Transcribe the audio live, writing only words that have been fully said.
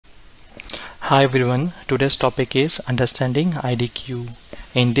Hi everyone, today's topic is understanding IDQ.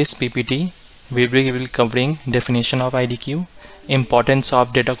 In this PPT, we will be covering definition of IDQ, importance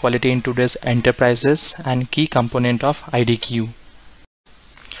of data quality in today's enterprises, and key component of IDQ.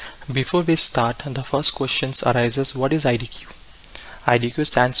 Before we start, the first questions arises: what is IDQ? IDQ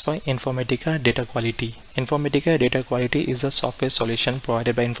stands for Informatica Data Quality. Informatica Data Quality is a software solution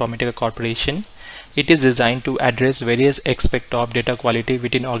provided by Informatica Corporation. It is designed to address various aspects of data quality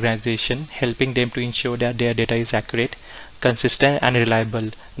within organization, helping them to ensure that their data is accurate, consistent, and reliable.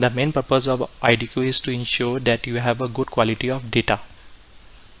 The main purpose of IDQ is to ensure that you have a good quality of data.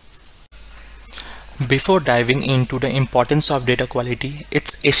 Before diving into the importance of data quality,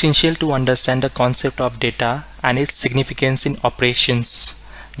 it's essential to understand the concept of data and its significance in operations.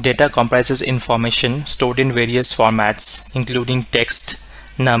 Data comprises information stored in various formats, including text,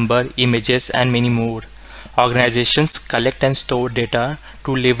 number, images, and many more. Organizations collect and store data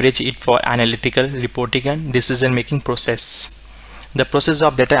to leverage it for analytical, reporting, and decision-making process. The process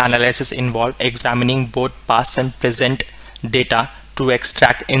of data analysis involves examining both past and present data to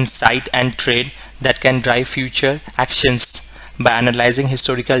extract insight and trade that can drive future actions. By analyzing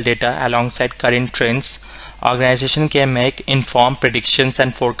historical data alongside current trends, organizations can make informed predictions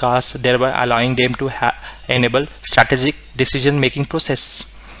and forecasts, thereby allowing them to enable strategic decision-making process.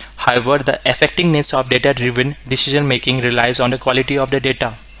 However, the effectiveness of data-driven decision-making relies on the quality of the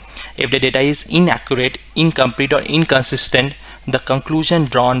data. If the data is inaccurate, incomplete, or inconsistent, the conclusion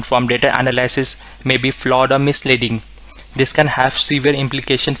drawn from data analysis may be flawed or misleading. This can have severe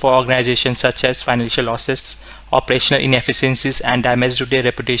implications for organizations such as financial losses, operational inefficiencies, and damage to their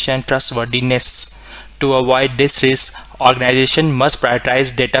reputation and trustworthiness. To avoid this risk, organizations must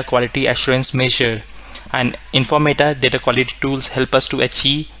prioritize data quality assurance measures, and Informatica data quality tools help us to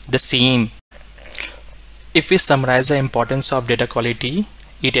achieve the same. If we summarize the importance of data quality,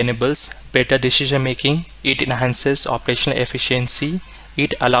 it enables better decision making, it enhances operational efficiency,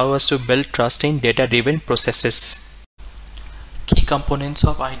 it allows us to build trust in data-driven processes. Key components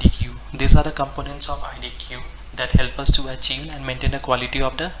of IDQ. These are the components of IDQ that help us to achieve and maintain the quality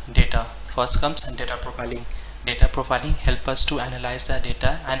of the data. First comes data profiling. Data profiling helps us to analyze the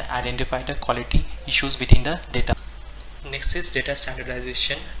data and identify the quality issues within the data. Next is data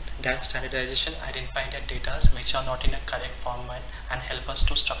standardization. That standardization identifies the data which are not in a correct format and help us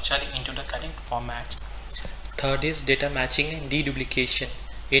to structure it into the correct formats. Third is data matching and deduplication.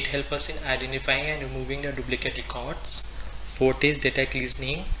 It helps us in identifying and removing the duplicate records. Fourth is data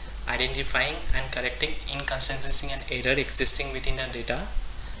cleansing, identifying and correcting inconsistency and error existing within the data.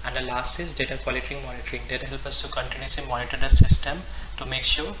 And the last is data quality monitoring, that helps us to continuously monitor the system to make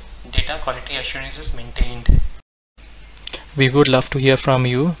sure data quality assurance is maintained. We would love to hear from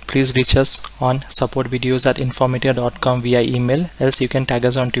you. Please reach us on supportvideos@informatica.com via email, else you can tag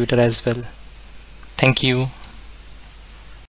us on Twitter as well. Thank you.